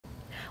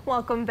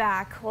Welcome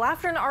back. Well,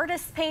 after an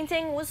artist's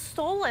painting was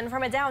stolen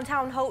from a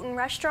downtown Houghton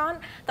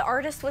restaurant, the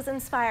artist was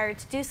inspired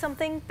to do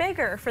something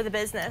bigger for the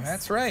business.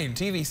 That's right.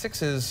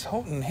 TV6's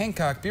Houghton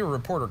Hancock Bureau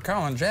reporter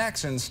Colin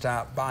Jackson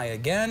stopped by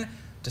again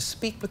to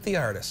speak with the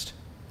artist.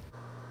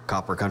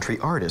 Copper Country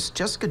artist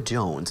Jessica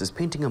Jones is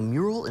painting a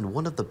mural in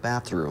one of the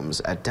bathrooms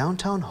at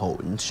downtown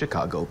Houghton's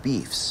Chicago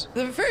Beefs.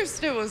 The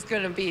first, it was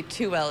going to be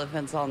 2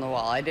 elephants on the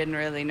wall. I didn't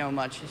really know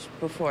much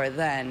before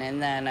then,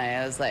 and then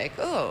I was like,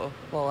 oh,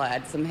 we'll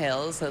add some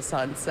hills, a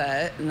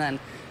sunset, and then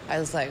I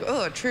was like,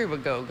 oh, a tree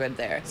would go good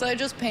there. So I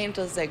just paint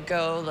as I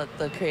go, let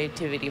the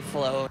creativity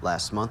flow.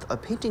 Last month, a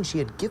painting she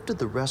had gifted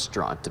the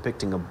restaurant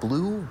depicting a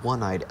blue,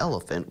 one-eyed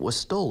elephant was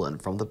stolen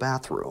from the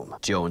bathroom.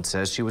 Jones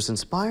says she was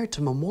inspired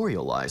to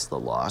memorialize the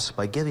loss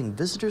by giving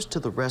visitors to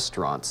the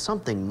restaurant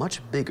something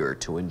much bigger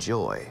to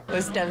enjoy. It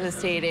was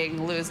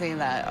devastating losing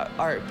that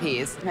art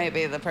piece.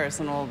 Maybe the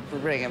person will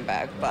bring it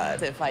back,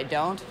 but if I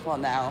don't, well,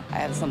 now I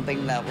have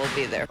something that will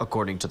be there.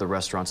 According to the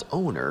restaurant's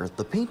owner,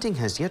 the painting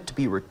has yet to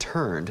be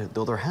returned,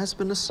 though there has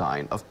been a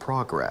sign of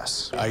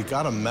progress. I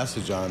got a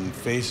message on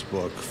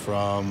Facebook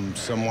from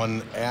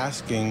someone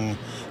asking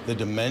the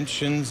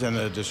dimensions and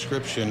a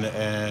description,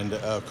 and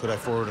could I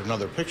forward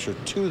another picture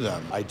to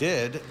them? I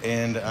did,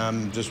 and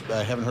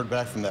I haven't heard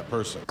back from that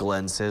person.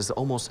 Glenn says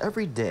almost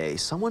every day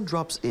someone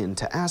drops in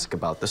to ask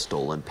about the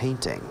stolen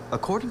painting.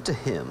 According to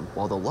him,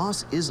 while the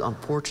loss is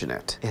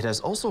unfortunate, it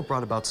has also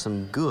brought about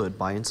some good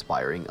by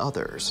inspiring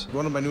others.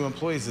 One of my new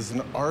employees is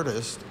an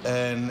artist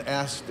and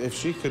asked if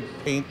she could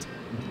paint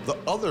the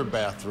other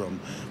bathroom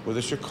with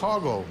a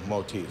Chicago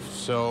motif.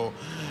 So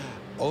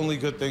only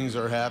good things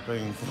are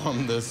happening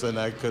from this, and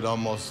I could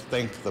almost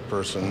thank the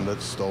person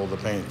that stole the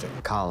painting.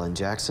 Colin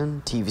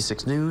Jackson,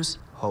 TV6 News,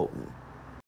 Houghton.